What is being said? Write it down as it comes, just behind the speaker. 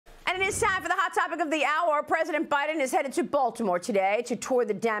it is time for the hot topic of the hour. President Biden is headed to Baltimore today to tour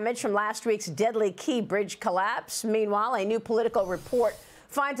the damage from last week's deadly Key Bridge collapse. Meanwhile, a new political report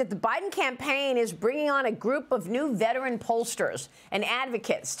finds that the Biden campaign is bringing on a group of new veteran pollsters and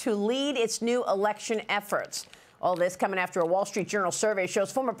advocates to lead its new election efforts. All this coming after a Wall Street Journal survey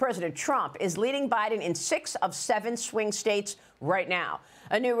shows former President Trump is leading Biden in 6 of 7 swing states right now.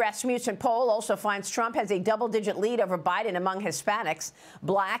 A new Rasmussen poll also finds Trump has a double-digit lead over Biden among Hispanics.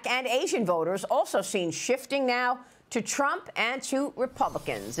 Black and Asian voters also seen shifting now to Trump and to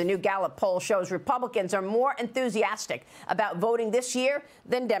Republicans. A new Gallup poll shows Republicans are more enthusiastic about voting this year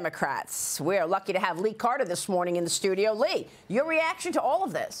than Democrats. We're lucky to have Lee Carter this morning in the studio. Lee, your reaction to all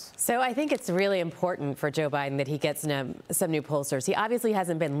of this? So I think it's really important for Joe Biden that he gets some new pollsters. He obviously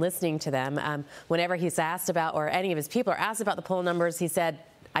hasn't been listening to them. Whenever he's asked about, or any of his people are asked about the poll numbers, he said,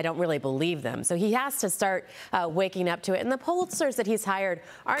 I don't really believe them. So he has to start waking up to it. And the pollsters that he's hired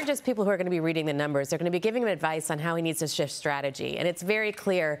aren't just people who are going to be reading the numbers. They're going to be giving him advice on how he needs to shift strategy. And it's very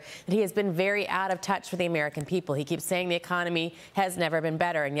clear that he has been very out of touch with the American people. He keeps saying the economy has never been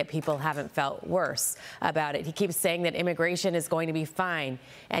better, and yet people haven't felt worse about it. He keeps saying that immigration is going to be fine,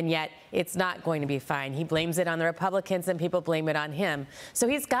 and yet it's not going to be fine. He blames it on the Republicans, and people blame it on him. So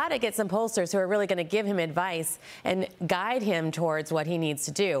he's got to get some pollsters who are really going to give him advice and guide him towards what he needs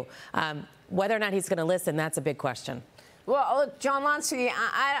to do. Whether or not he's going to listen, that's a big question. Well, look, John Lonsky,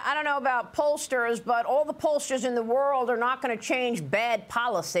 I don't know about pollsters, but all the pollsters in the world are not going to change bad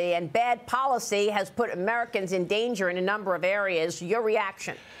policy, and bad policy has put Americans in danger in a number of areas. Your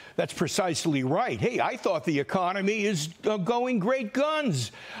reaction? That's precisely right. Hey, I thought the economy is going great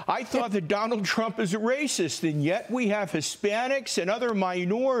guns. I thought that Donald Trump is a racist, and yet we have Hispanics and other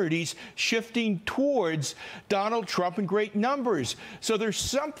minorities shifting towards Donald Trump in great numbers. So there's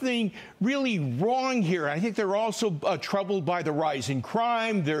something really wrong here. I think they're also troubled by the rise in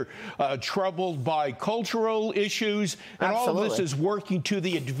crime. They're troubled by cultural issues. And Absolutely. all of this is working to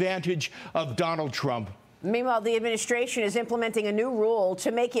the advantage of Donald Trump. Meanwhile, the administration is implementing a new rule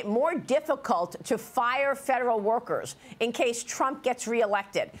to make it more difficult to fire federal workers in case Trump gets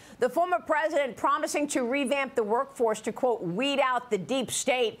reelected. The former president promising to revamp the workforce to, quote, weed out the deep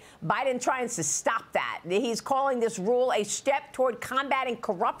state. Biden trying to stop that. He's calling this rule a step toward combating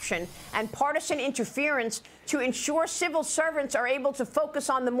corruption and partisan interference to ensure civil servants are able to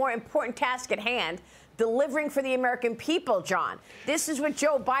focus on the more important task at hand, delivering for the American people, John. This is what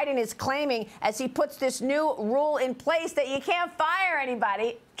Joe Biden is claiming as he puts this new rule in place that you can't fire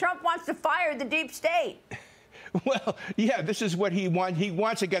anybody. Trump wants to fire the deep state. Well, yeah, this is what he wants. He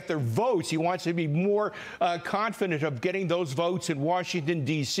wants to get their votes. He wants to be more confident of getting those votes in Washington,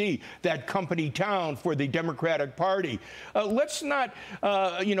 D.C., that company town for the Democratic Party. Let's not,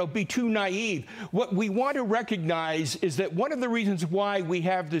 be too naive. What we want to recognize is that one of the reasons why we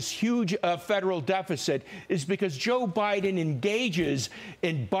have this huge federal deficit is because Joe Biden engages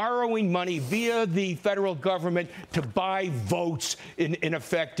in borrowing money via the federal government to buy votes, in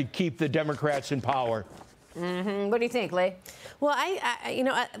effect, to keep the Democrats in power. What do you think, Lee? Well,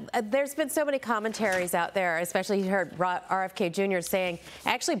 there's been so many commentaries out there, especially you heard RFK Jr. saying,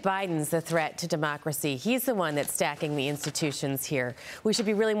 actually, Biden's the threat to democracy. He's the one that's stacking the institutions here. We should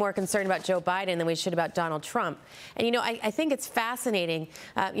be really more concerned about Joe Biden than we should about Donald Trump. And, I think it's fascinating.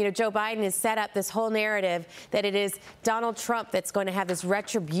 Joe Biden has set up this whole narrative that it is Donald Trump that's going to have this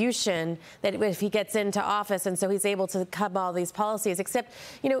retribution that if he gets into office, and so he's able to come all these policies. Except,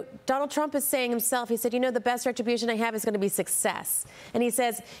 Donald Trump is saying himself, he said, the best retribution I have is going to be success. And he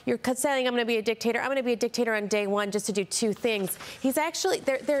says, you're saying I'm going to be a dictator. I'm going to be a dictator on day one just to do 2 things. He's actually,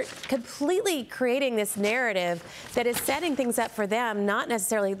 they're completely creating this narrative that is setting things up for them, not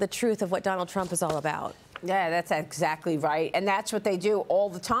necessarily the truth of what Donald Trump is all about. Yeah, that's exactly right. And that's what they do all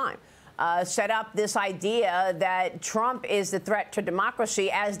the time. Set up this idea that Trump is the threat to democracy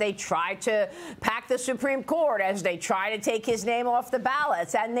as they try to pack the Supreme Court, as they try to take his name off the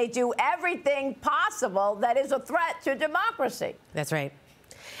ballots, and they do everything possible that is a threat to democracy. That's right.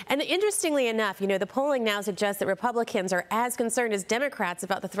 And interestingly enough, the polling now suggests that Republicans are as concerned as Democrats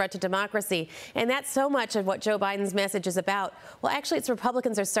about the threat to democracy. And that's so much of what Joe Biden's message is about. Well, actually, it's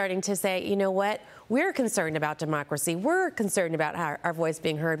Republicans are starting to say, you know what? We're concerned about democracy. We're concerned about our voice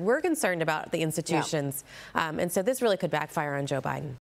being heard. We're concerned about the institutions. And so this really could backfire on Joe Biden.